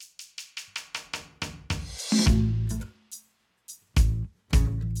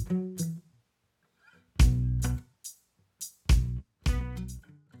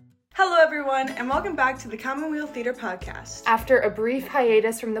everyone, and welcome back to the Commonweal Theater Podcast. After a brief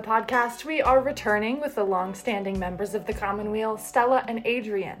hiatus from the podcast, we are returning with the long-standing members of the Commonweal, Stela and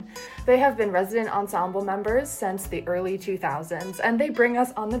Adrienne. They have been resident ensemble members since the early 2000s, and they bring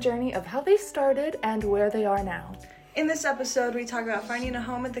us on the journey of how they started and where they are now. In this episode, we talk about finding a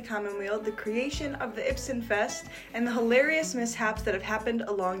home at the Commonweal, the creation of the Ibsen Fest, and the hilarious mishaps that have happened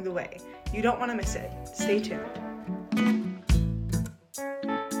along the way. You don't want to miss it. Stay tuned.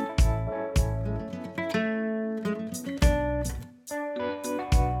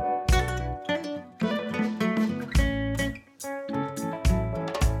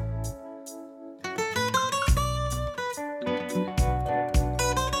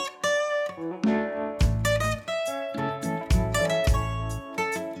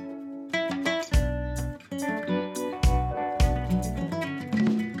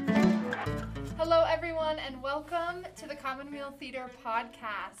 Welcome to the Commonweal Theater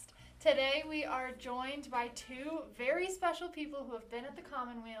Podcast. Today we are joined by two very special people who have been at the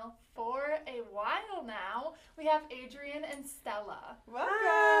Commonweal for a while now. We have Adrienne and Stela. Welcome!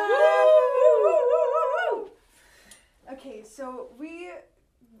 Okay, so we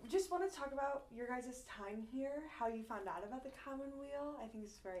just want to talk about your guys' time here, how you found out about the Commonweal. I think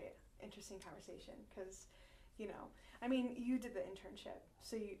it's a very interesting conversation because, you did the internship,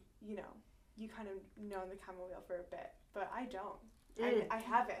 so you kind of known the Commonweal for a bit, but I don't. I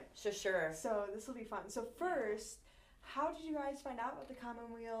haven't. Sure. So this will be fun. So first, how did you guys find out about the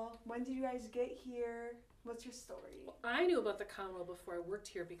Commonweal? When did you guys get here? What's your story? Well, I knew about the Commonweal before I worked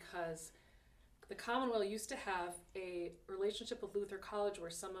here because the Commonweal used to have a relationship with Luther College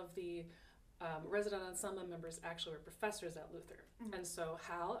where some of the resident ensemble members actually were professors at Luther. Mm-hmm. And so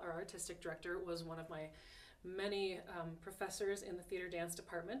Hal, our artistic director, was one of my many professors in the theater dance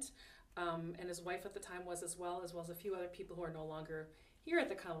department. And his wife at the time was as well as a few other people who are no longer here at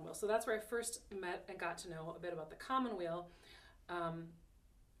the Commonweal. So that's where I first met and got to know a bit about the Commonweal. And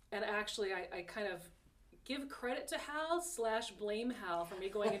actually, I kind of give credit to Hal / blame Hal for me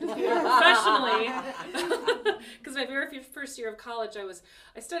going into theater professionally. Because my very first year of college,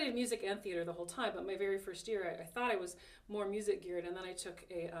 I studied music and theater the whole time, but my very first year, I thought I was more music geared, and then I took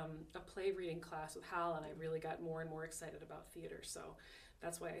a play reading class with Hal, and I really got more and more excited about theater. So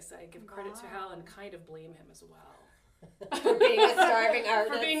that's why I say I give credit to Hal and kind of blame him as well. For being a starving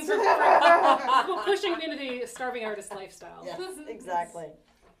artist. For pushing me into the starving artist lifestyle. Yes, exactly.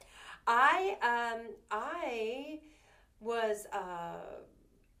 I was an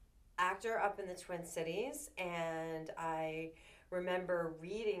actor up in the Twin Cities, and I remember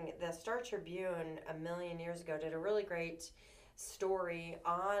reading the Star Tribune a million years ago, did a really great story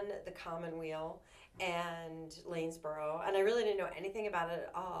on the Commonweal and Lanesboro, and I really didn't know anything about it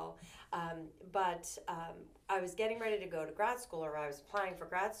at all, but I was getting ready to go to grad school, or I was applying for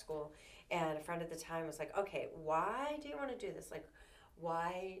grad school, and a friend at the time was like, okay, why do you want to do this? Like,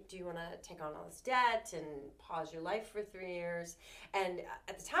 why do you want to take on all this debt and pause your life for 3 years? And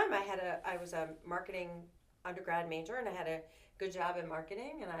at the time I was a marketing undergrad major, and I had a good job in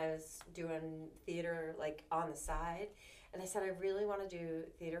marketing, and I was doing theater like on the side. And I said, I really want to do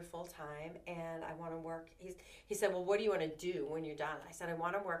theater full time, and I want to work. He said, well, what do you want to do when you're done? I said, I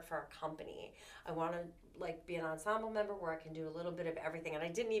want to work for a company. I want to be an ensemble member where I can do a little bit of everything. And I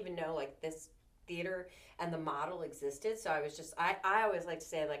didn't even know this theater and the model existed. So I was just, I always like to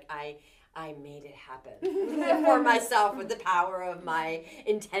say I made it happen for myself with the power of my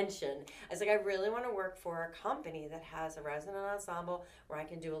intention. I was like, I really want to work for a company that has a resident ensemble where I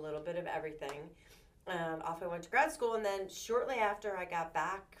can do a little bit of everything. Off I went to grad school, and then shortly after I got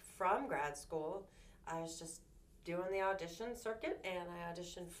back from grad school, I was just doing the audition circuit, and I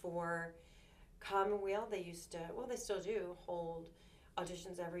auditioned for Commonweal. They used to, they still do, hold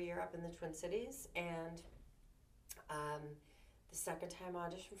auditions every year up in the Twin Cities, and the second time I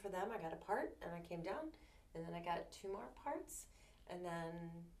auditioned for them, I got a part, and I came down, and then I got 2 more parts, and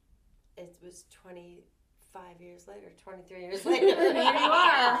then it was 23 years later. There you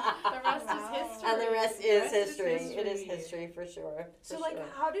are. The rest is history. And the rest is history. It is history for sure. So,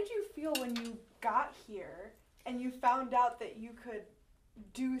 how did you feel when you got here and you found out that you could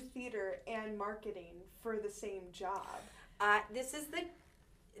do theater and marketing for the same job? This is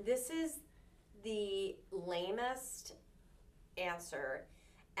the lamest answer,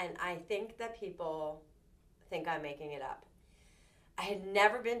 and I think that people think I'm making it up. I had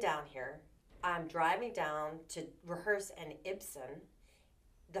never been down here. I'm driving down to rehearse an Ibsen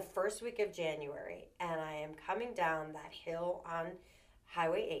the first week of January, and I am coming down that hill on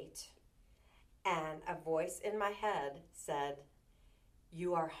Highway 8, and a voice in my head said,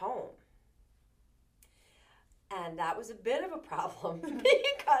 "You are home." And that was a bit of a problem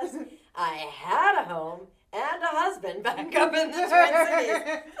because I had a home and a husband back up in the Twin Cities. So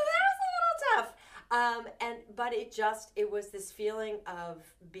that was a little tough. But it was this feeling of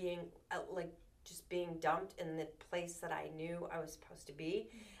being just being dumped in the place that I knew I was supposed to be.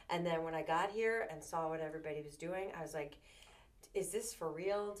 And then when I got here and saw what everybody was doing, I was like, is this for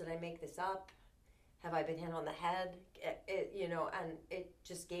real? Did I make this up? Have I been hit on the head? And it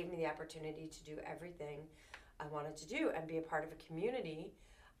just gave me the opportunity to do everything I wanted to do and be a part of a community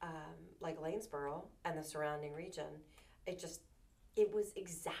like Lanesboro and the surrounding region. It was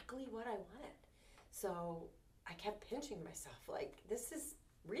exactly what I wanted. So I kept pinching myself like, this is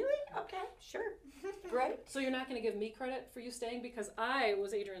really? Okay, sure. Great. So you're not going to give me credit for you staying because I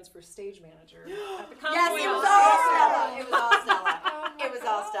was Adrienne's first stage manager at the Yes, Commonweal. it was all Stella. It was all Stella. It was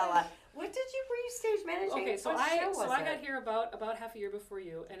all Stella. What were you stage managing? Okay, so What show was I it? got here about half a year before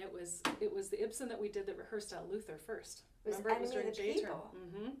you, and it was the Ibsen that we did that rehearsed at Luther first. Remember, it was during Enemy of the J term. People.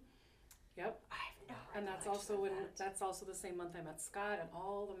 Mm-hmm. Yep. I have no And that's recollection also of that. that's also the same month I met Scott, and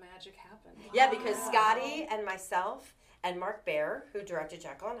all the magic happened. Yeah, because Scotty and myself and Mark Baer, who directed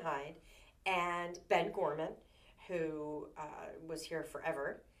Jekyll and Hyde, and Ben Gorman, who was here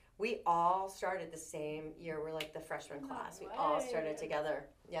forever, we all started the same year. We're like the freshman class. We all started together.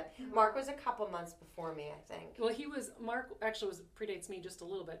 Yep. Mark was a couple months before me, I think. Well, Mark actually predates me just a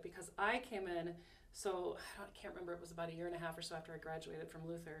little bit because I came in, so I can't remember, it was about a year and a half or so after I graduated from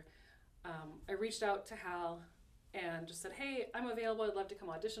Luther. I reached out to Hal and just said, hey, I'm available. I'd love to come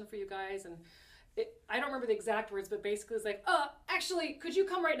audition for you guys. And I don't remember the exact words, but basically it's like, actually, could you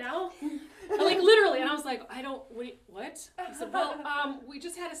come right now? Like literally. And I was like, what? He said, well, we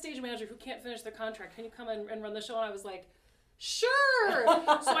just had a stage manager who can't finish their contract. Can you come and run the show? And I was like, sure.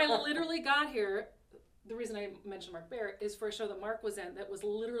 So I literally got here. The reason I mentioned Mark Baer is for a show that Mark was in that was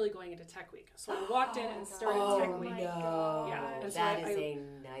literally going into Tech Week. So I walked in and started Tech Week. No. Yeah. And so That is a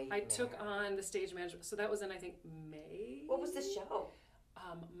nightmare. I took on the stage management. So that was in, I think, May. What was the show?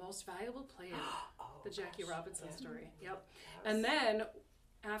 Most Valuable Player, the Jackie Robinson story. Yep. Yes. And then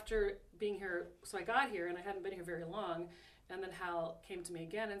after being here, so I got here and I hadn't been here very long, and then Hal came to me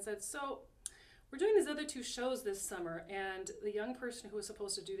again and said, so we're doing these other 2 shows this summer, and the young person who was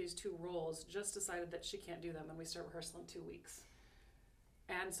supposed to do these 2 roles just decided that she can't do them, and we start rehearsal in 2 weeks.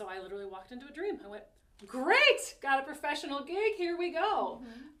 And so I literally walked into a dream. I went, great, got a professional gig, here we go.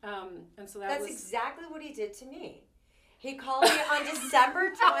 Mm-hmm. And so that's exactly what he did to me. He called me on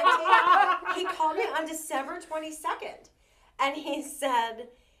December 20th. He called me on December 22nd. And he said,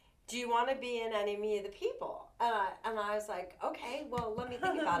 do you want to be in Enemy of the People? And I was like, okay, well, let me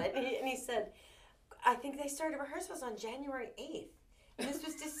think about it. And he said, I think they started rehearsals on January 8th. And this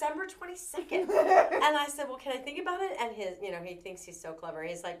was December 22nd. And I said, well, can I think about it? And he thinks he's so clever.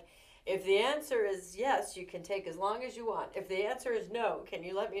 He's like, if the answer is yes, you can take as long as you want. If the answer is no, can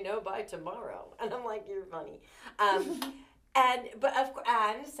you let me know by tomorrow? And I'm like, you're funny. And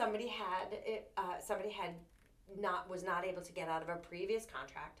somebody was not able to get out of a previous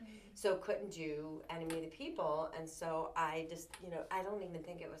contract, so couldn't do Enemy of the People. And so I just, I don't even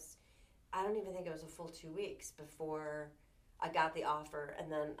think it was a full 2 weeks before I got the offer,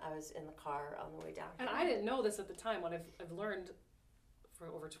 and then I was in the car on the way down. And I didn't know this at the time. What I've learned for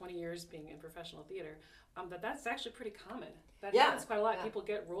over 20 years being in professional theater, that's actually pretty common. That happens quite a lot. People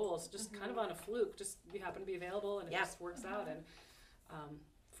get roles just kind of on a fluke. Just you happen to be available, and it just works out. And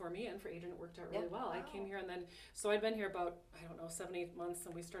for me and for Adrienne, it worked out really well. I came here, and then so I'd been here about 7-8 months,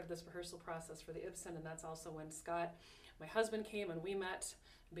 and we started this rehearsal process for the Ibsen, and that's also when Scott, my husband, came, and we met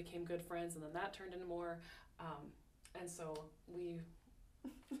and became good friends, and then that turned into more. And so we.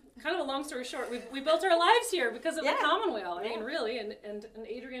 Kind of a long story short, we built our lives here because of the Commonweal. I mean, really, and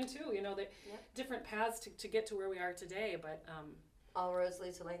Adrienne too. The different paths to get to where we are today, but all roads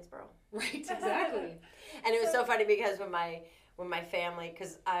lead to Lanesboro. Right, exactly. And it was so funny because when my family,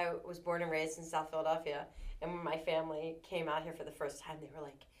 because I was born and raised in South Philadelphia, and when my family came out here for the first time, they were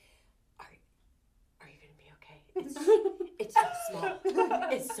like, "Are you going to be okay? It's so small.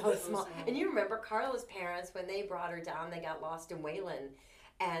 It's so small." And you remember Carla's parents, when they brought her down, they got lost in Wayland.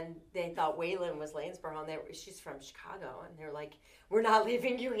 And they thought Wayland was Lanesboro, and she's from Chicago. And they're like, we're not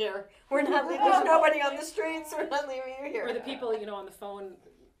leaving you here. We're not leaving. There's nobody on the streets. We're not leaving you here. Or the people, on the phone,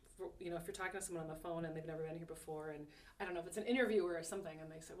 if you're talking to someone on the phone and they've never been here before, and I don't know if it's an interviewer or something, and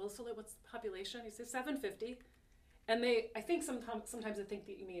they say, well, so what's the population? You say 750. And I think sometimes they think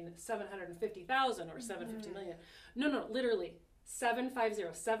that you mean 750,000 or 750 million. No, literally.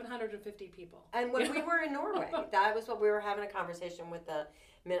 750 people. And when we were in Norway, that was what we were having a conversation with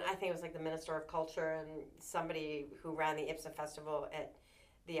I think it was like the Minister of Culture and somebody who ran the Ibsen Festival at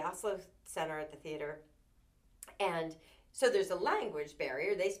the Oslo Center at the theater. And So there's a language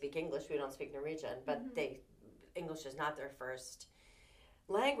barrier. They speak English. We don't speak Norwegian, but English is not their first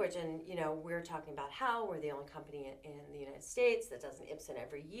language. And, you know, we're talking about how we're the only company in the United States that does an Ibsen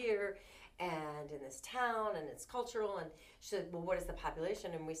every year and in this town, and it's cultural. And she said, well, what is the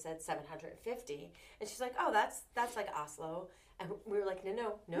population? And we said 750. And she's like, oh, that's like Oslo. And we were like,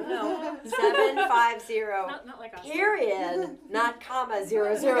 no, 750. Not like Oslo. Period, not comma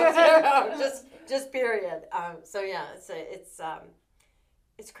 000. just period. So yeah,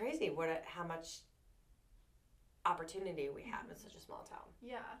 it's crazy how much opportunity we have in such a small town.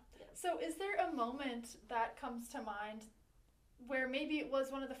 Yeah. So is there a moment that comes to mind where maybe it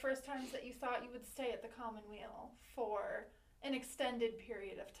was one of the first times that you thought you would stay at the Commonweal for an extended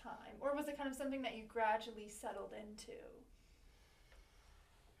period of time? Or was it kind of something that you gradually settled into?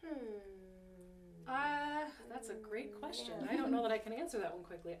 That's a great question. I don't know that I can answer that one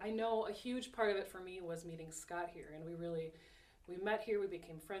quickly. I know a huge part of it for me was meeting Scott here, and we met here, we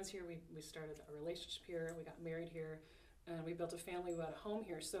became friends here, we started a relationship here, we got married here, and we built a family, we got a home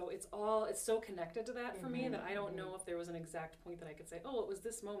here. So it's so connected to that for me that I don't know if there was an exact point that I could say, oh, it was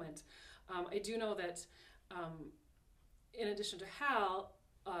this moment. I do know that in addition to Hal,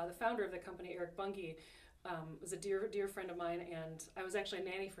 the founder of the company, Eric Bunge, was a dear friend of mine, and I was actually a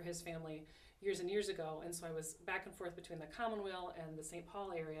nanny for his family years and years ago, and so I was back and forth between the Commonweal and the St.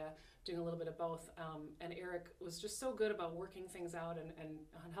 Paul area, doing a little bit of both, and Eric was just so good about working things out and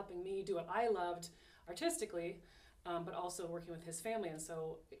helping me do what I loved artistically, but also working with his family. And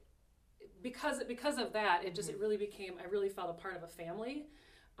so because of that, it really became, I really felt a part of a family,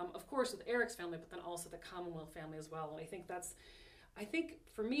 of course with Eric's family, but then also the Commonweal family as well. And I think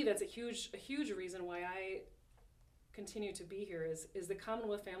for me that's a huge reason why I continue to be here is the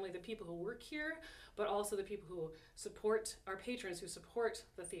Commonwealth family, the people who work here, but also the people who support our patrons, who support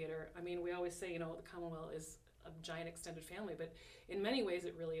the theater. I mean, we always say, you know, the Commonweal is a giant extended family, but in many ways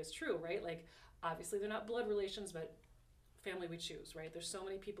it really is true, right? Like, obviously they're not blood relations, but family we choose, right? There's so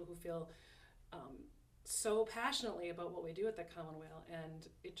many people who feel so passionately about what we do at the Commonweal, and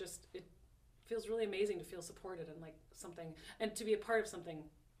it feels really amazing to feel supported and like something, and to be a part of something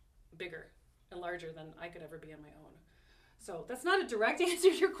bigger and larger than I could ever be on my own. So that's not a direct answer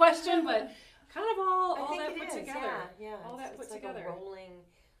to your question, but kind of all that put together. Yeah. All that put like together.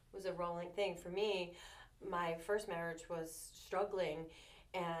 Was a rolling thing. For me, my first marriage was struggling,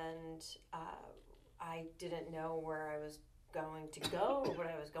 and I didn't know where I was going to go or what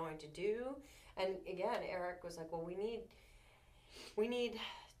I was going to do. And again, Eric was like, well,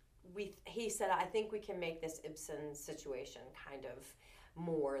 he said, I think we can make this Ibsen situation kind of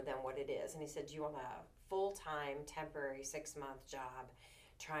more than what it is. And he said, do you want a full-time, temporary 6-month job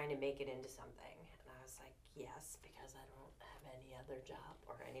trying to make it into something? And I was like, yes, because I don't have any other job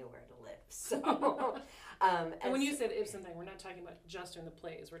or anywhere to live. So, and when you said Ibsen thing, we're not talking about just in the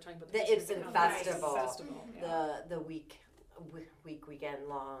plays. We're talking about the Ibsen Festival. Yeah. The weekend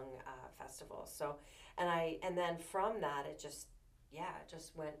long festival. So, and then from that, it just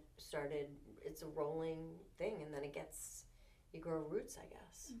started. It's a rolling thing, and then you grow roots, I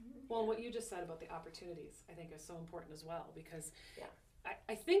guess. Mm-hmm. Well, what you just said about the opportunities, I think is so important as well, because yeah.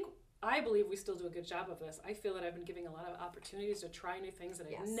 I believe we still do a good job of this. I feel that I've been giving a lot of opportunities to try new things that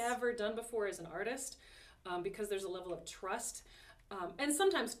I've never done before as an artist, because there's a level of trust. And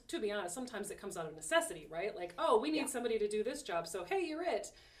sometimes, to be honest, sometimes it comes out of necessity, right? Like, oh, we need somebody to do this job, so hey, you're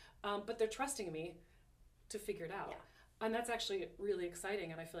it. But they're trusting me to figure it out. Yeah. And that's actually really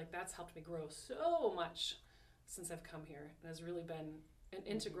exciting, and I feel like that's helped me grow so much since I've come here. It has really been an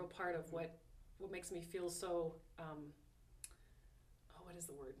integral part of what makes me feel so, what is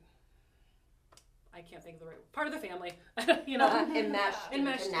the word? I can't think of the right word. Part of the family, you know. Enmeshed,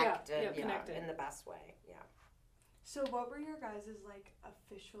 connected, connected in the best way, yeah. So what were your guys' like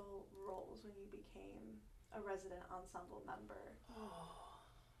official roles when you became a resident ensemble member? Oh,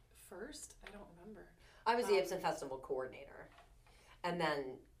 first? I don't remember. I was the Ibsen Festival coordinator, and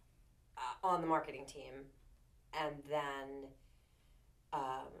then on the marketing team, and then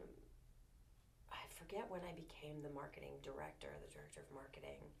I forget when I became the marketing director, the director of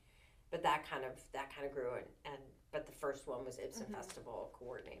marketing, but that kind of grew, but the first one was Ibsen Festival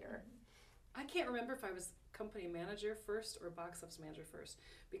coordinator. I can't remember if I was company manager first or box office manager first,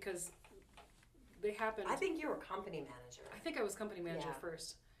 because they happened. I think you were company manager. I think I was company manager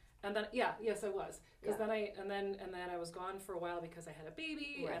first. And then yes I was, because then I was gone for a while because I had a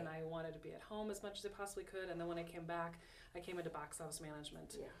baby, and I wanted to be at home as much as I possibly could. And then when I came back, I came into box office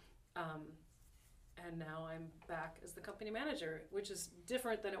management. And now I'm back as the company manager, which is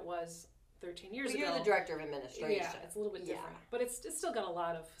different than it was 13 years ago. You're the director of administration. Yeah, it's a little bit different, but it's still got a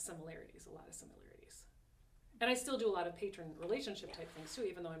lot of similarities. And I still do a lot of patron relationship type things too,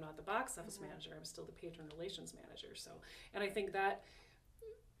 even though I'm not the box office manager, I'm still the patron relations manager. So, and I think that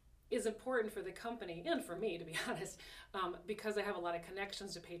is important for the company and for me, to be honest, because I have a lot of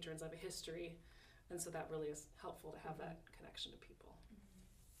connections to patrons. I have a history, and so that really is helpful to have that connection to people.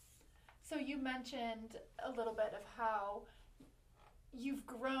 So you mentioned a little bit of how you've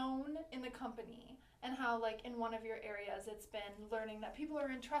grown in the company and how, like, in one of your areas it's been learning that people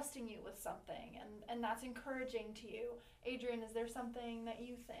are entrusting you with something, and that's encouraging to you. Adrienne, is there something that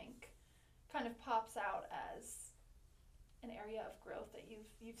you think kind of pops out as an area of growth that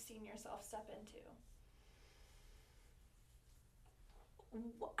you've seen yourself step into?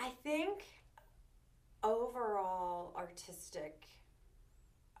 I think overall artistic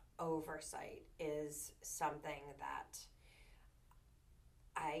oversight is something that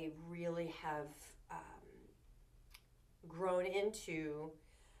I really have grown into,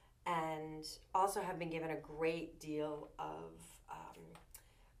 and also have been given a great deal of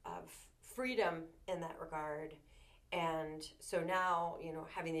freedom in that regard. And so now,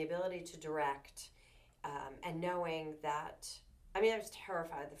 having the ability to direct, and knowing that, I was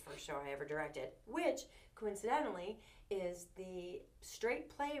terrified the first show I ever directed, which coincidentally is the straight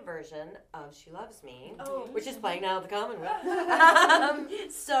play version of She Loves Me, which is playing now at the Commonweal.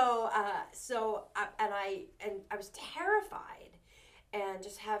 I was terrified, and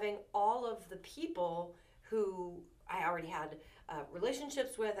just having all of the people who I already had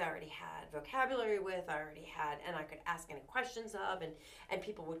relationships with, I already had vocabulary with, and I could ask any questions of, and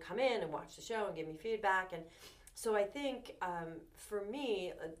people would come in and watch the show and give me feedback. And so I think for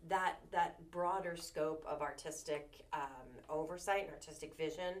me, that broader scope of artistic oversight and artistic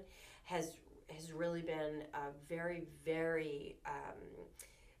vision has really been a very, very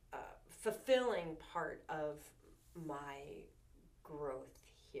fulfilling part of my growth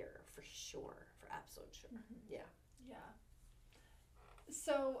here, for sure, for absolute sure. Yeah. Yeah.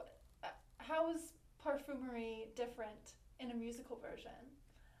 So, how is perfumery different in a musical version,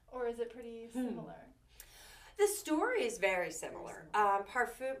 or is it pretty similar? The story is very similar.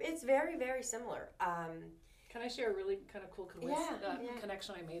 It's very, very similar. Can I share a really kind of cool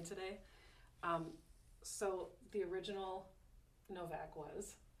connection I made today? So the original Novak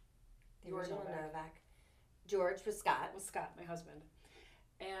was? The original Novak. George was Scott. Was Scott, my husband.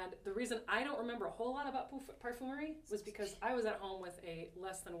 And the reason I don't remember a whole lot about perfumery was because I was at home with a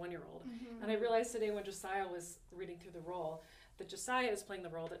less than 1-year-old. Mm-hmm. And I realized today when Josiah was reading through the role that Josiah is playing the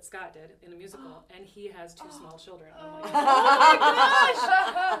role that Scott did in a musical, and he has 2 small children. I'm like, oh my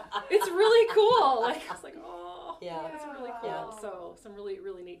gosh! It's really cool. Like, I was like, oh, yeah, it's really cool. Yeah. So some really,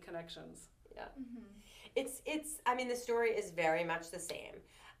 really neat connections. Yeah. Mm-hmm. It's. The story is very much the same.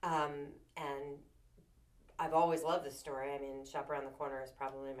 And I've always loved this story. Shop Around the Corner is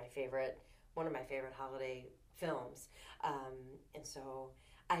probably one of my favorite holiday films. And so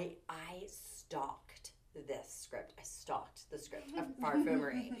I stalked this script. I stalked the script of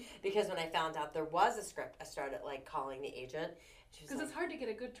Parfumery because when I found out there was a script, I started calling the agent. Because it's hard to get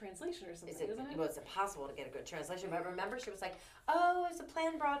a good translation or something, isn't it? Well, it's impossible to get a good translation. But remember, she was like, "Oh, it's a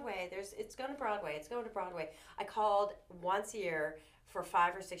planned Broadway. It's going to Broadway. It's going to Broadway." I called once a year for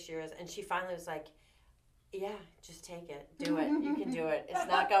 5 or 6 years, and she finally was like, "Yeah, just take it. Do it. You can do it. It's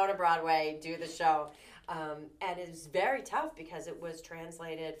not going to Broadway. Do the show." And it was very tough because it was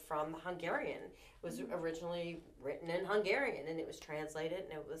translated from Hungarian. It was originally written in Hungarian, and it was translated,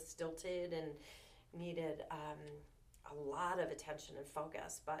 and it was stilted and needed a lot of attention and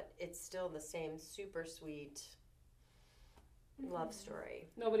focus. But it's still the same super sweet love story.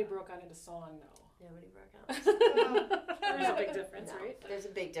 Nobody broke out into song, though. Nobody broke out. There's a big difference, right? There's a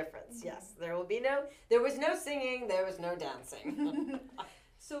big difference, yes. There was no singing, there was no dancing.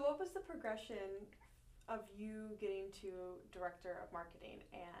 So what was the progression of you getting to director of marketing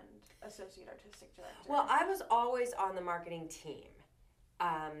and associate artistic director? Well, I was always on the marketing team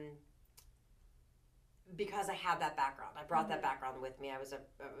because I had that background. I brought that background with me. I was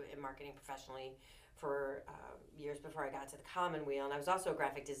in marketing professionally for years before I got to the Commonweal, and I was also a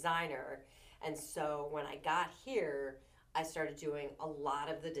graphic designer. And so when I got here, I started doing a lot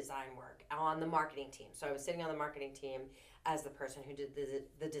of the design work on the marketing team. So I was sitting on the marketing team as the person who did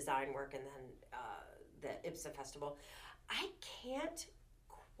the design work, and then the Ibsen Festival. I can't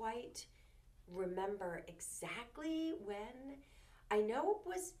quite remember exactly when. I know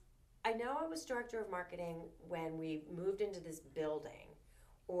I was director of marketing when we moved into this building,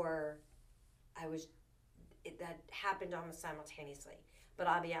 or that happened almost simultaneously. But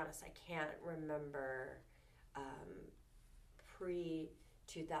I'll be honest, I can't remember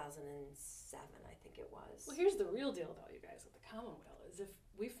pre-2007, I think it was. Well, here's the real deal, though, you guys, at the Commonweal, is if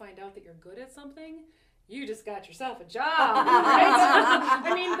we find out that you're good at something, you just got yourself a job, right?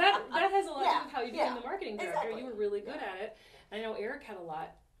 I mean, that has a lot to do with how you became the marketing director. Exactly. You were really good at it. And I know Eric had a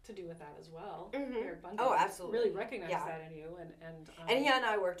lot to do with that as well. Eric Bunting absolutely. really recognized that in you. And he and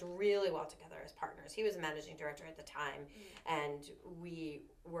I worked really well together as partners. He was a managing director at the time, and we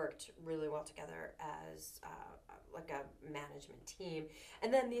worked really well together as like a management team.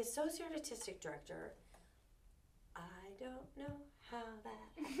 And then the associate artistic director, I don't know how that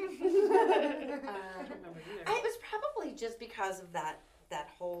happened. I don't remember either. It was probably just because of that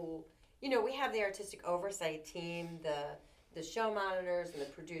whole, we have the artistic oversight team, the show monitors and the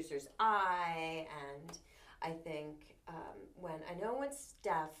producer's eye, and I think when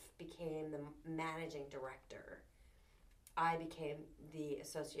Steph became the managing director, I became the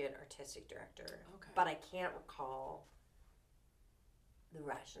associate artistic director. Okay. But I can't recall the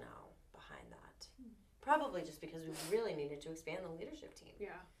rationale behind that. Probably just because we really needed to expand the leadership team.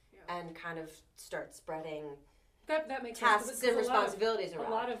 Yeah. And kind of start spreading That makes tasks sense. and responsibilities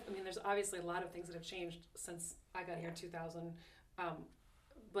around. There's obviously a lot of things that have changed since I got here in 2000.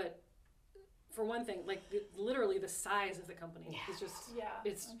 But for one thing, like literally the size of the company is just,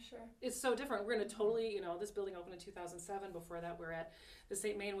 I'm sure. It's so different. We're in a totally, this building opened in 2007. Before that, we're at the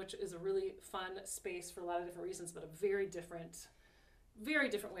St. Main, which is a really fun space for a lot of different reasons, but a very different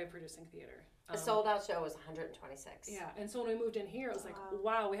way of producing theater. A sold-out show was 126. Yeah, and so when we moved in here, it was like,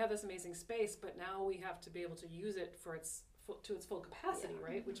 wow, we have this amazing space, but now we have to be able to use it to its full capacity,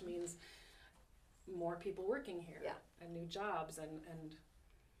 right? Which means more people working here, and new jobs, and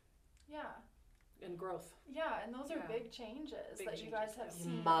growth. Yeah, and those are big changes that you guys have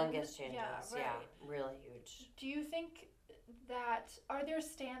seen. Humongous changes. Yeah, really huge. Do you think that are there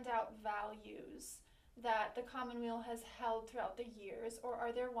standout values that the Commonweal has held throughout the years, or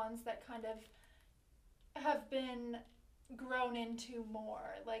are there ones that kind of have been grown into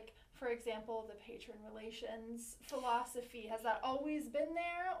more? Like, for example, the patron relations philosophy, has that always been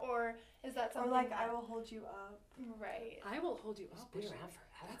there, or is that something I will hold you up. Right. I will hold you up. It's been around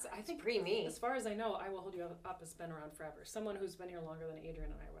forever. I think pre-me. As far as I know, I will hold you up has been around forever. Someone who's been here longer than Adrienne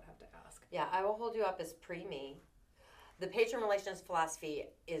and I would have to ask. Yeah, I will hold you up as pre-me. The patron relations philosophy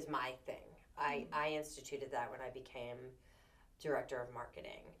is my thing. I instituted that when I became director of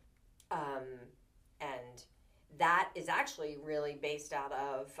marketing. And that is actually really based out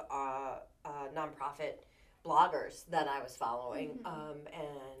of nonprofit bloggers that I was following.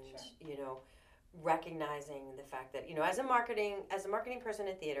 Recognizing the fact that, as a marketing person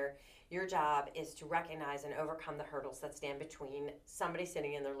in theater, your job is to recognize and overcome the hurdles that stand between somebody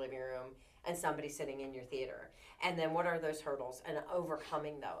sitting in their living room and somebody sitting in your theater. And then what are those hurdles and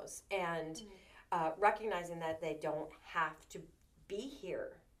overcoming those, and recognizing that they don't have to be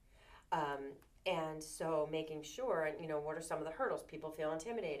here. And so making sure, what are some of the hurdles? People feel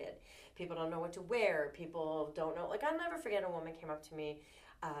intimidated. People don't know what to wear. People don't know. Like, I'll never forget, a woman came up to me.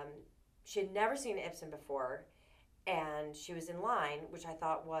 She had never seen Ibsen before, and she was in line, which I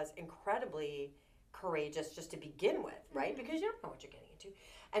thought was incredibly courageous just to begin with, right? Because you don't know what you're getting into.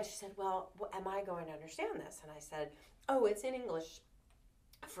 And she said, well, am I going to understand this? And I said, oh, it's in English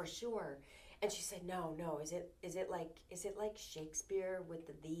for sure. And she said, no, is it like Shakespeare with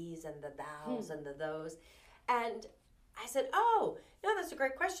the these and the thous and the those? And I said, oh, no, that's a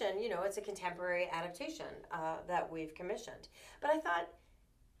great question. It's a contemporary adaptation that we've commissioned. But I thought,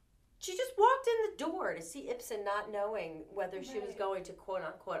 she just walked in the door to see Ibsen, not knowing whether she was going to, quote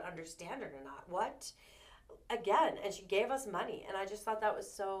unquote, understand it or not. What? Again, and she gave us money. And I just thought that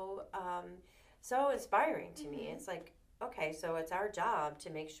was so inspiring to me. It's like, okay, so it's our job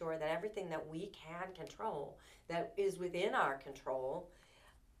to make sure that everything that we can control, that is within our control,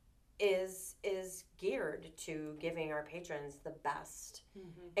 is geared to giving our patrons the best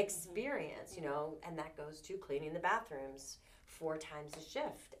experience, and that goes to cleaning the bathrooms 4 times a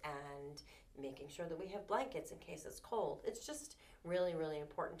shift and making sure that we have blankets in case it's cold. It's just really, really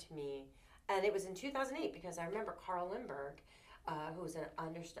important to me. And it was in 2008 because I remember Carl Lindbergh, who was an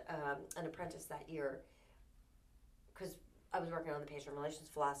apprentice that year, because I was working on the patron relations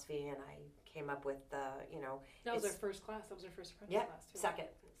philosophy, and I came up with That was our first class. That was our first apprentice class, too. Second.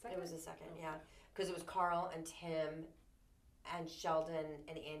 It was the second, because it was Carl and Tim and Sheldon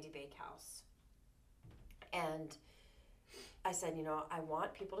and Andy Bakehouse. And I said, I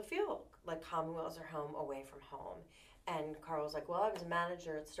want people to feel like Commonweal is their home away from home. And Carl was like, well, I was a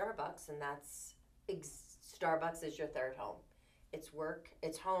manager at Starbucks, and Starbucks is your third home. It's work,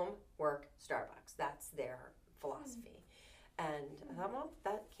 it's home, work, Starbucks. That's their philosophy. And I thought, well,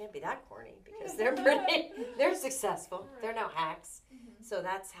 that can't be that corny, because they're successful. Right. They're no hacks. So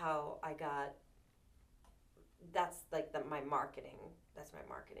that's how I got, that's like my marketing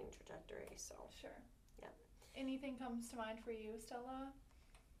trajectory. So sure. Anything comes to mind for you, Stella?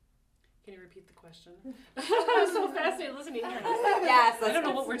 Can you repeat the question? I'm so fascinated listening to you. Yes. I don't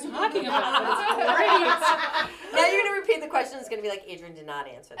know what we're talking about, but it's great. Now you're going to repeat the question. It's going to be like, Adrienne did not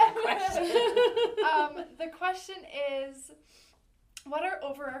answer that question. The question is, what are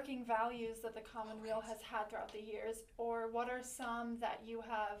overarching values that the Commonweal has had throughout the years, or what are some that you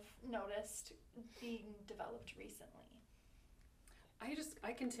have noticed being developed recently?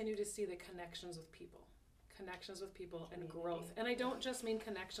 I continue to see the connections with people and growth. And I don't just mean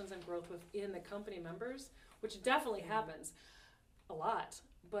connections and growth within the company members, which definitely happens a lot,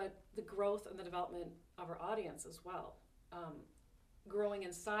 but the growth and the development of our audience as well. Growing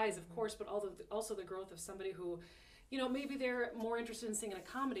in size, of course, but also the growth of somebody who, maybe they're more interested in seeing a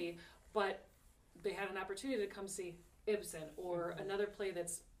comedy, but they had an opportunity to come see Ibsen or another play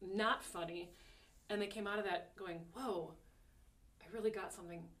that's not funny, and they came out of that going, whoa, I really got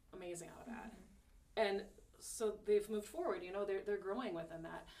something amazing out of that. And so they've moved forward, they're growing within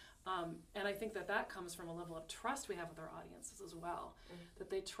that. And I think that comes from a level of trust we have with our audiences as well,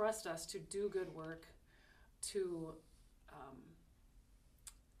 that they trust us to do good work, to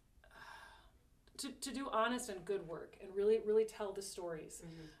do honest and good work and really, really tell the stories.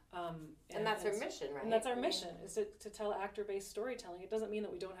 And that's our mission, right? And that's our mission, is to tell actor-based storytelling. It doesn't mean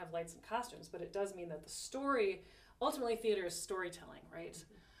that we don't have lights and costumes, but it does mean that the story, ultimately theater is storytelling, right?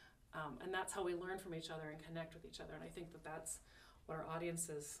 And that's how we learn from each other and connect with each other. And I think that's what our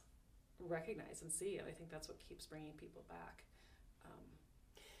audiences recognize and see. And I think that's what keeps bringing people back.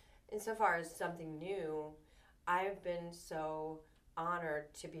 Insofar as something new, I've been so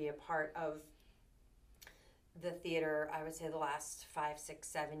honored to be a part of the theater, I would say the last 5, 6,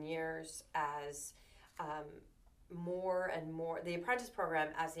 7 years, as more and more, the apprentice program,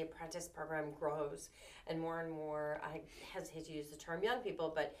 as the apprentice program grows, and more, I hesitate to use the term young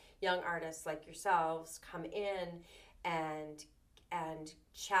people, but young artists like yourselves come in and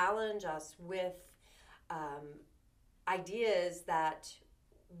challenge us with ideas that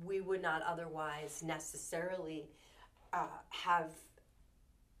we would not otherwise necessarily have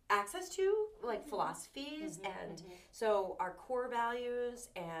access to, like philosophies. So our core values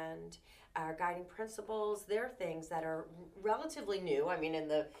and our guiding principles, they're things that are relatively new. I mean, in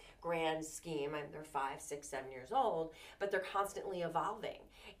the grand scheme, they're 5, 6, 7 years old, but they're constantly evolving.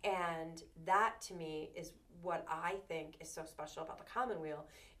 And that, to me, is what I think is so special about the Commonweal,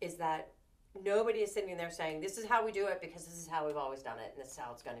 is that nobody is sitting there saying, this is how we do it because this is how we've always done it and this is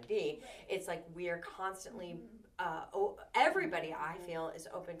how it's going to be. Right. It's like we are constantly, everybody, I feel, is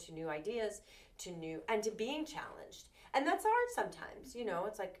open to new ideas, and to being challenged. And that's hard sometimes,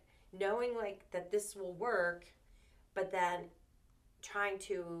 it's like knowing that this will work, but then trying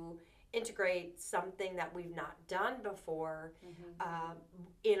to integrate something that we've not done before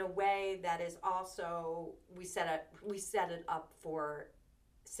in a way that is also, we set it up for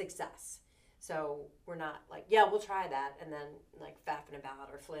success. So we're not like, yeah, we'll try that, and then faffing about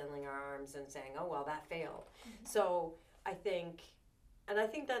or flailing our arms and saying, oh, well, that failed. So I think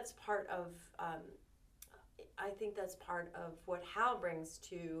that's part of, what Hal brings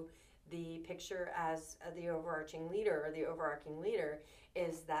to the picture as the overarching leader,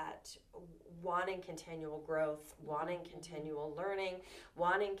 is that wanting continual growth, wanting continual learning,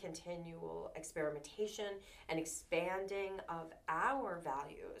 wanting continual experimentation and expanding of our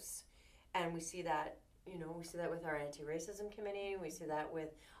values. And we see that, with our anti-racism committee. We see that with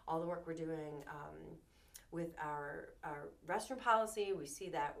all the work we're doing with our restroom policy. We see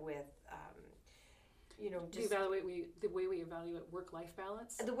that with, just the way we evaluate work-life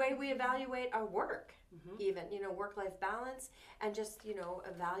balance. The way we evaluate our work, even, work-life balance, and just,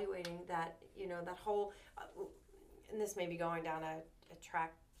 evaluating that, that whole, and this may be going down a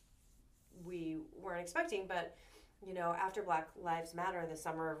track we weren't expecting, but after Black Lives Matter, the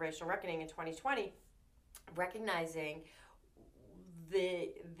Summer of Racial Reckoning in 2020, recognizing the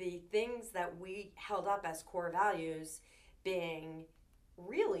things that we held up as core values being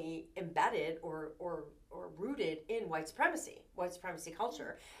really embedded or rooted in white supremacy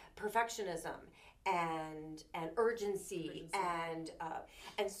culture, perfectionism and urgency. And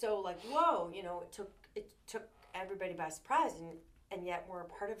so whoa, it took everybody by surprise, and yet we're a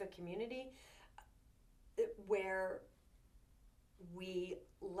part of a community where we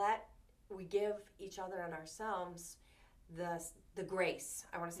give each other and ourselves the grace,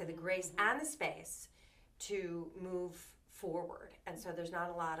 I want to say the grace and the space to move forward. And so there's not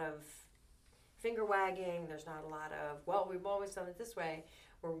a lot of finger wagging, there's not a lot of, well, we've always done it this way.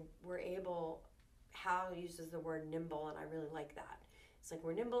 We're able, Hal uses the word nimble, and I really like that. It's like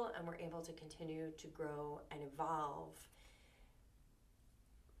we're nimble and we're able to continue to grow and evolve.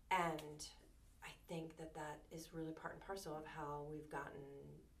 And I think that is really part and parcel of how we've gotten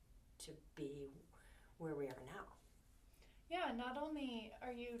to be where we are now. Yeah, not only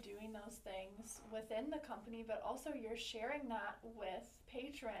are you doing those things within the company, but also you're sharing that with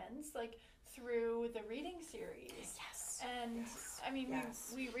patrons, like through the reading series. Yes. And yes. I mean,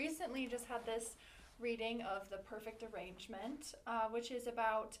 yes. we recently just had this reading of The Perfect Arrangement, which is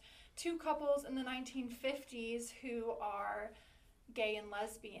about two couples in the 1950s who are gay and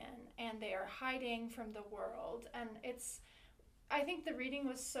lesbian, and they are hiding from the world. And I think the reading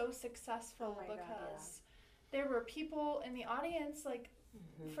was so successful because there were people in the audience, like,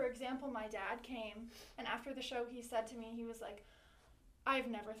 for example, my dad came, and after the show he said to me, he was like, I've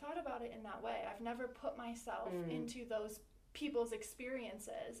never thought about it in that way. I've never put myself into those people's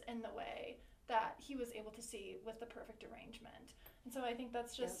experiences in the way that he was able to see with The Perfect Arrangement. And so I think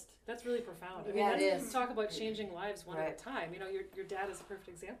that's just... That's really profound. I mean, it is. Talk about changing lives one at a time. You know, your dad is a perfect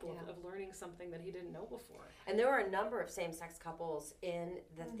example of learning something that he didn't know before. And there were a number of same-sex couples in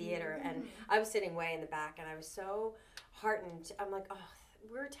the theater, and I was sitting way in the back, and I was so heartened. I'm like, oh,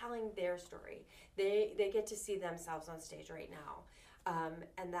 we're telling their story. They get to see themselves on stage right now,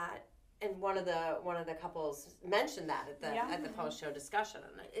 and one of the couples mentioned that at the post-show discussion,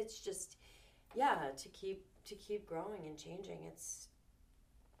 and it's just to keep growing and changing.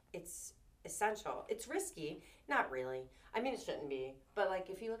 It's essential. It's risky, not really. I mean, it shouldn't be, but like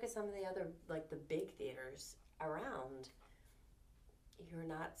if you look at some of the other, like the big theaters around, you're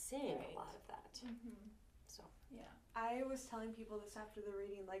not seeing a lot of that. So yeah, I was telling people this after the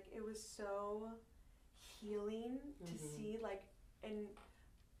reading, like it was so healing to see like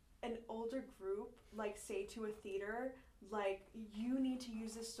an older group like say to a theater, like, you need to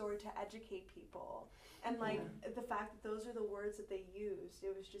use this story to educate people. And like the fact that those are the words that they used,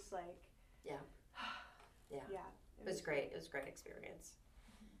 it was just like yeah. It was great. It was a great experience.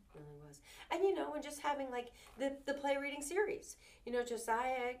 It really was. And and just having like the play reading series.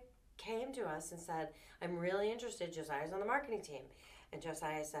 Josiah came to us and said, I'm really interested. Josiah's on the marketing team. And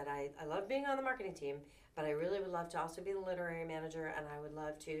Josiah said, I love being on the marketing team, but I really would love to also be the literary manager, and I would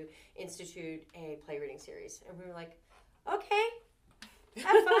love to institute a play reading series. And we were like, okay,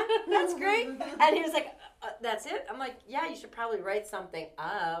 have fun. That's great. And he was like, that's it? I'm like, yeah, you should probably write something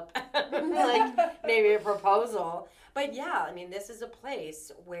up, like maybe a proposal. But yeah, I mean, this is a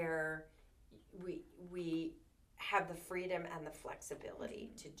place where we have the freedom and the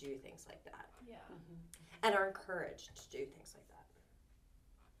flexibility to do things like that. Yeah. And are encouraged to do things like that.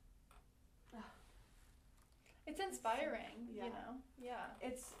 It's inspiring, Yeah. Yeah.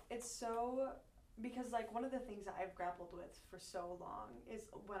 It's so, because like one of the things that I've grappled with for so long is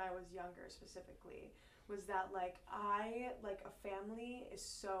when I was younger specifically was that like a family is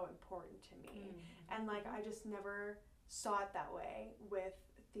so important to me. And like I just never saw it that way with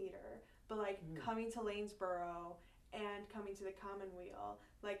theater. But like coming to Lanesboro and coming to the Commonweal,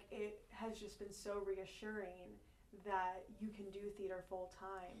 like it has just been so reassuring that you can do theater full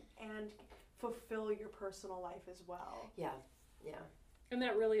time and fulfill your personal life as well. Yeah. And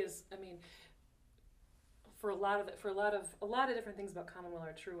that really is, I mean, for a lot of different things about Commonweal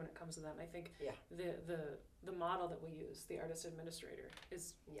are true when it comes to that. And I think the model that we use, the artist administrator,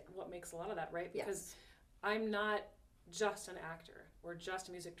 is what makes a lot of that, right? Because I'm not just an actor or just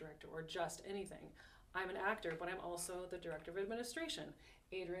a music director or just anything. I'm an actor, but I'm also the director of administration.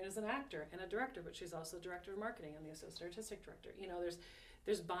 Adrienne is an actor and a director, but she's also director of marketing and the associate artistic director.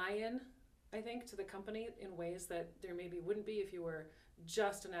 There's buy-in, I think, to the company in ways that there maybe wouldn't be if you were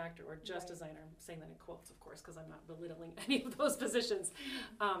just an actor or just designer. I'm saying that in quotes, of course, because I'm not belittling any of those positions.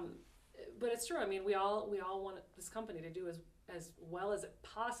 But it's true. I mean, we all want this company to do as well as it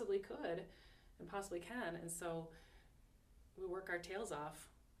possibly could and possibly can. And so we work our tails off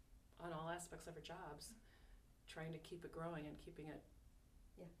on all aspects of our jobs, trying to keep it growing and keeping it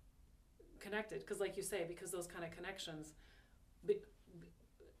connected. Because like you say, because those kind of connections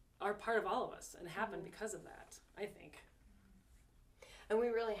are part of all of us and happen because of that, I think. And we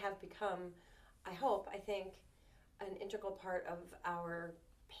really have become, I think, an integral part of our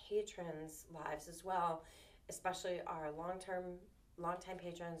patrons' lives as well, especially our longtime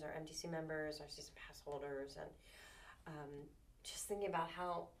patrons, our MDC members, our season pass holders, and just thinking about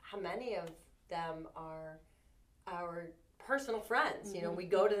how many of them are our personal friends. We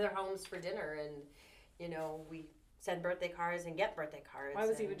go to their homes for dinner, and we send birthday cards and get birthday cards. I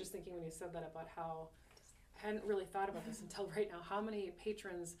was even just thinking when you said that about how I hadn't really thought about this until right now, how many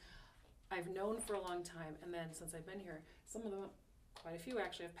patrons I've known for a long time, and then since I've been here, some of them, quite a few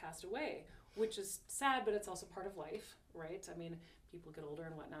actually, have passed away, which is sad, but it's also part of life, right? I mean, people get older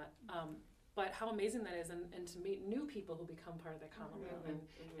and whatnot. but how amazing that is, and to meet new people who become part of the Commonweal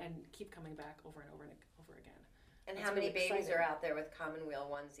and keep coming back over and over and over again. And That's how many really babies exciting. are out there with Commonweal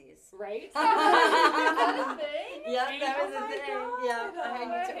onesies? Right? Is that a thing? Yeah, that was Oh a my thing. God. Yeah, I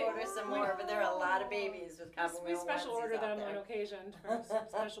need to Right. order some more, but there are a lot of babies with Commonweal We special onesies order out them there. on occasion for some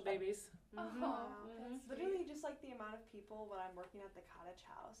special babies. Oh, that's Literally just like the amount of people when I'm working at the cottage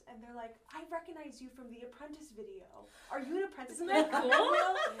house and they're like, I recognize you from the Apprentice video. Are you an apprentice? Isn't that cool?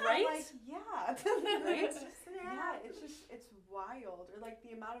 I'm Right? like, yeah. Right? Yeah, it's wild. Or like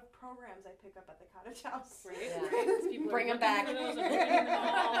the amount of programs I pick up at the cottage house. Right? Yeah. Right? 'Cause people Bring are 'em back. looking for those and bringing them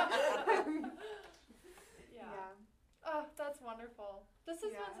all. Yeah. Oh, that's wonderful. This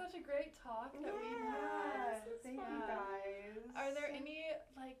has Yeah. been such a great talk that we've Yeah, had. This is thank fun. you guys. Are there any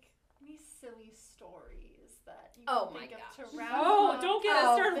silly stories that you Oh can my think of gosh. to round Oh, up? don't get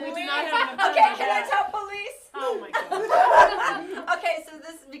us started. We do please. not have enough Okay, time for can I that. tell police? Oh my god. Okay, so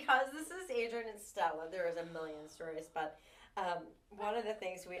this is Adrienne and Stella. There is a million stories, but one of the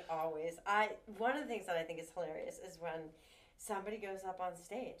things that I think is hilarious is when somebody goes up on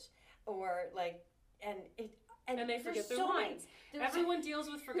stage, or and they forget their so lines. many- Everyone deals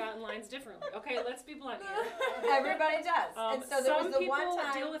with forgotten lines differently. Okay, let's be blunt here. Everybody does, and so there some was the people one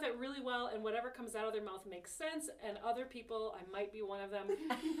time. deal with it really well, and whatever comes out of their mouth makes sense, and other people, I might be one of them,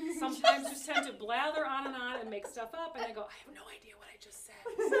 sometimes just tend to blather on and make stuff up, and I go, I have no idea what I just said.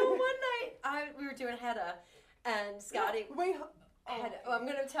 So one night we were doing Hedda, and Scotty. Wait, Hedda, I'm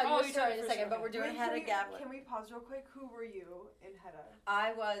going to tell you Oh, a you story tell in a it second, first, but we're doing Hedda Gabler. Can we pause real quick? Who were you in Hedda?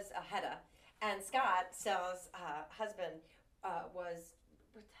 I was a Hedda, and Scott, Stella's husband, was,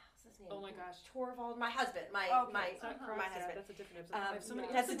 what the hell's his name? Oh my gosh. Torvald, my husband, my It's not my Crocs, husband. that's a different episode. I have so many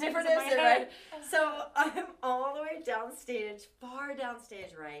That's a episodes different in my episode, head. right? So I'm all the way downstage, far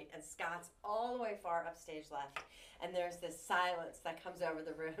downstage right, and Scott's all the way far upstage left. And there's this silence that comes over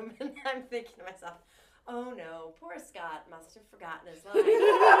the room, and I'm thinking to myself, oh no, poor Scott must have forgotten his line. And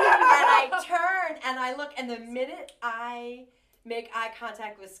I turn and I look, and the minute I make eye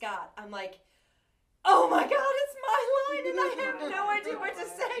contact with Scott, I'm like, oh my God, it's my line, and I have no idea what to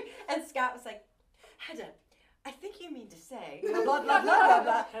say. And Scott was like, Hedda, I think you mean to say blah, blah, blah, blah,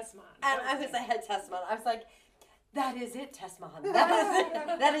 blah. Tessman. And I was ahead Tessman. I was like, that is it, Tessman. That is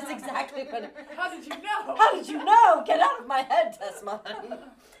it. That is exactly what it How did you know? How did you know? Get out of my head, Tessman.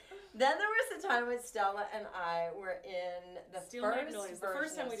 Then there was a time when Stella and I were in the Steel first Magnolias. The version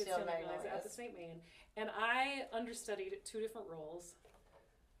first time of we did Steel Steel Magnolias at the Magnolias. St. Main, and I understudied 2 different roles.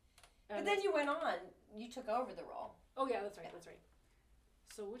 But then you went on. You took over the role. Oh yeah, that's right.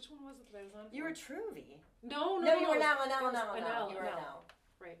 So which one was it that I was on? You for? were Truvy. No, You were now. You were You were Nell. now.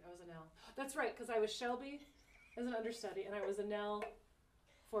 Right, I was a Nell. That's right, because I was Shelby as an understudy, and I was a Nell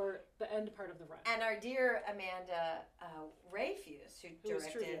for the end part of the run. And our dear Amanda Rayfuse, who was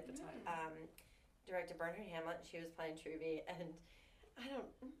Truvy directed at the time. directed Bernard Hamlet, she was playing Truvy, and I don't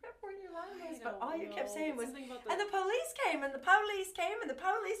remember what your line was, I but all you don't kept know. saying was, Something about and the police came, and the police came, and the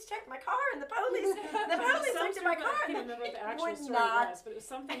police checked my car, and the police looked at my car. I can't remember what the actual would story not. was, but it was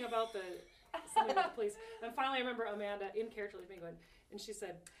something about the police. And finally, I remember Amanda in character with me going, and she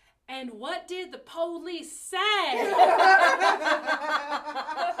said, "And what did the police say?"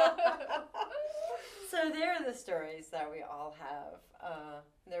 So there are the stories that we all have.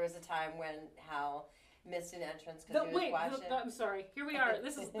 There was a time when Hal missed an entrance because he was watching. I'm sorry. Here we are.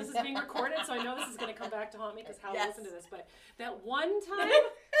 This is being recorded, so I know this is going to come back to haunt me because Hal listened to this. But that one time,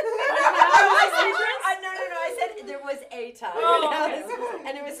 I said there was a time,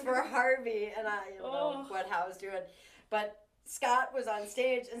 and it was for Harvey, and I don't know what Hal was doing, but Scott was on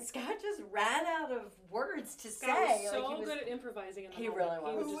stage, and Scott just ran out of words to Scott say. was so he was good at improvising. In the he moment.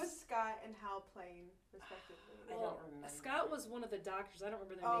 really was. Who was Scott and Hal playing, respectively? I don't remember. Scott was one of the doctors. I don't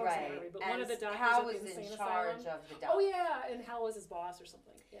remember their Oh, names, right. sorry, but And one of the doctors Hal at was the insane in charge asylum. of the doctor. Oh yeah, and Hal was his boss or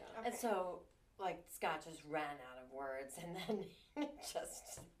something. Yeah. Okay. And so, like, Scott just ran out of words, and then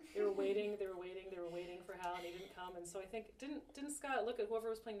just. They were waiting for Hal, and he didn't come. And so I think didn't Scott look at whoever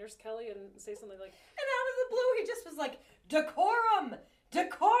was playing Nurse Kelly and say something like, And out of the blue, he just was like, decorum,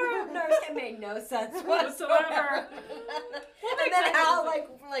 nurse. It made no sense whatsoever. And then Hal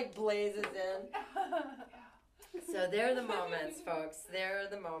like blazes in. So there are the moments, folks. There are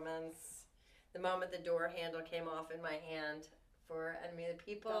the moments. The moment the door handle came off in my hand for Enemy of the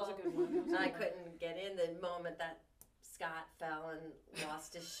People. That was a good one. And I couldn't get in. The moment that Scott fell and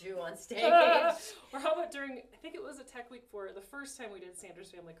lost his shoe on stage. Or how about during, I think it was a Tech Week for the first time we did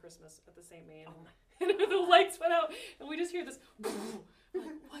Sandra's Family Christmas at the St. Main. Oh my. And the lights went out, and we just hear this. Like,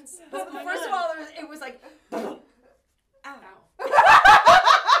 what's going First on? of all, it was like, ow. Ow.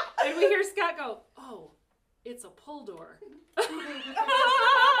 And we hear Scott go, "Oh, it's a pull door."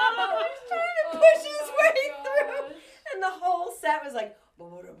 was like. That's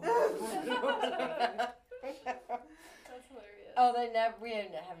hilarious. Oh, we have a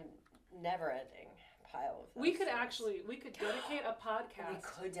never-ending pile of. We could dedicate a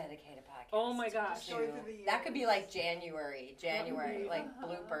podcast. We could dedicate a podcast. Oh my gosh! That could be like January, like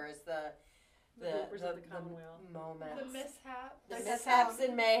bloopers, the bloopers of the Commonweal moments, The mishaps. the mishaps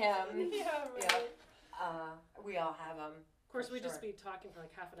and mayhem. Yeah, right. Yeah. We all have them. Of course, we'd just be talking for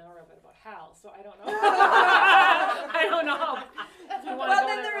like half an hour of it about Hal, so I don't know. I don't know how. Well,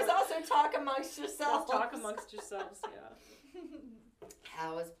 then there was also talk amongst yourselves. Talk amongst yourselves, yeah.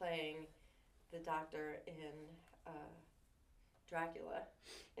 Hal was playing the doctor in Dracula,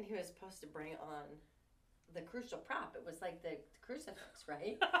 and he was supposed to bring on the crucial prop. It was like the crucifix,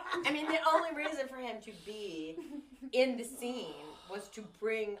 right? I mean, the only reason for him to be in the scene was to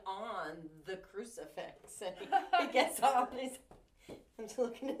bring on the crucifix. And he gets on, and I'm just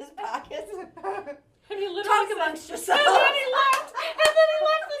looking at his pockets. And he literally Talk amongst yourselves. And then he left. And then he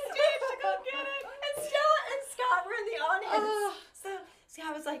left the stage to go get it. And Stella and Scott were in the audience. So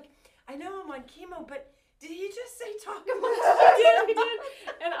Scott was like, I know I'm on chemo, but did he just say talk amongst yourselves? He did.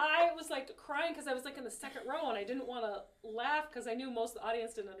 And I was like crying because I was like in the second row and I didn't want to laugh because I knew most of the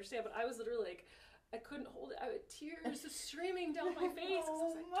audience didn't understand, but I was literally like, I couldn't hold it. I had tears just streaming down my face. I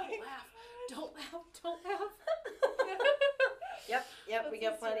was like, don't laugh. Yep, we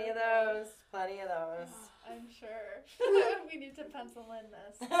got plenty of those. I'm sure. We need to pencil in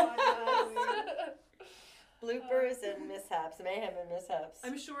this. Bloopers and mishaps, mayhem and mishaps.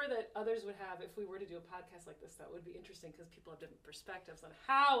 I'm sure that others would have, if we were to do a podcast like this, that would be interesting because people have different perspectives on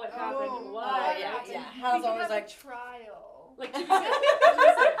how it happened and why. Yeah. Hal's always like trial. Like,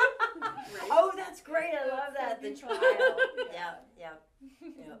 oh, that's great. I love that. The trial. Yeah.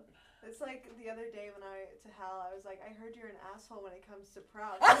 It's like the other day when to Hal, I was like, I heard you're an asshole when it comes to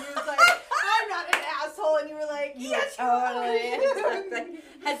props. And he was like, I'm not an asshole. And you were like, yes, totally. Exactly.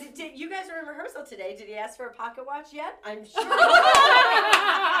 Did you guys were in rehearsal today? Did he ask for a pocket watch yet? I'm sure.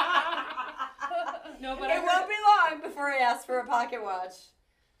 No, but it won't be long before he asks for a pocket watch.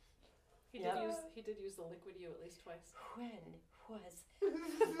 He did use the liquid U at least twice. When was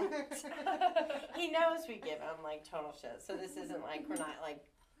he knows we give him like total shit, so this isn't like we're not like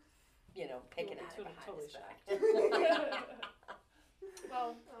picking at it behind his back.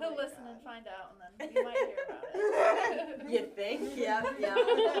 Well, he'll listen and find out, and then you might hear about it. You think? Yeah.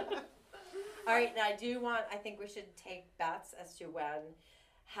 All right, now I think we should take bets as to when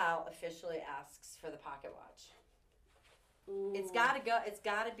Hal officially asks for the pocket watch. Ooh. It's got to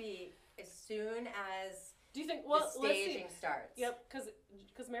be as soon as do you think, the staging starts. Yep, because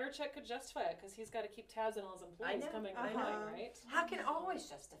Marichek could justify it because he's got to keep tabs on all his employees coming and going, right? How can always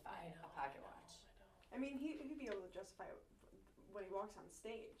justify a pocket watch? I mean, he'd be able to justify it when he walks on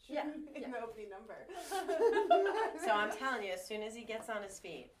stage. Yeah. In the opening number. So I'm telling you, as soon as he gets on his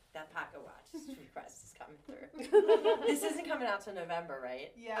feet, that pocket watch request is coming through. This isn't coming out till November,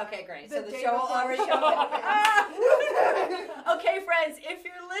 right? Yeah. Okay, great. So the show will already show up. Okay, friends, if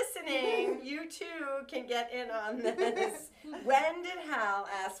you're listening, you too can get in on this. When did Hal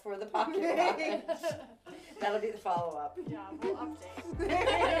ask for the pocket watch? That'll be the follow-up. Yeah, we'll update.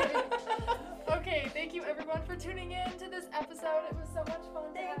 Okay, thank you everyone for tuning in to this episode. It was so much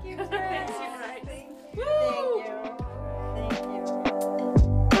fun. Thank you, friends. Thank you.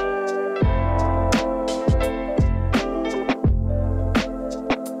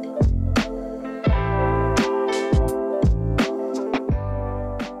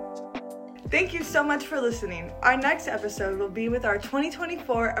 Thank you so much for listening. Our next episode will be with our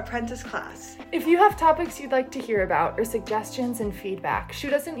 2024 apprentice class. If you have topics you'd like to hear about or suggestions and feedback,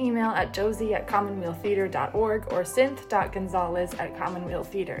 shoot us an email at josie@commonwealtheater.org or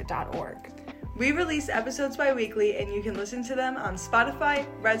synth.gonzalez@commonwealtheater.org. We release episodes bi-weekly and you can listen to them on Spotify,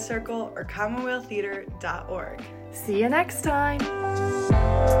 Red Circle, or commonwealtheater.org. See you next time!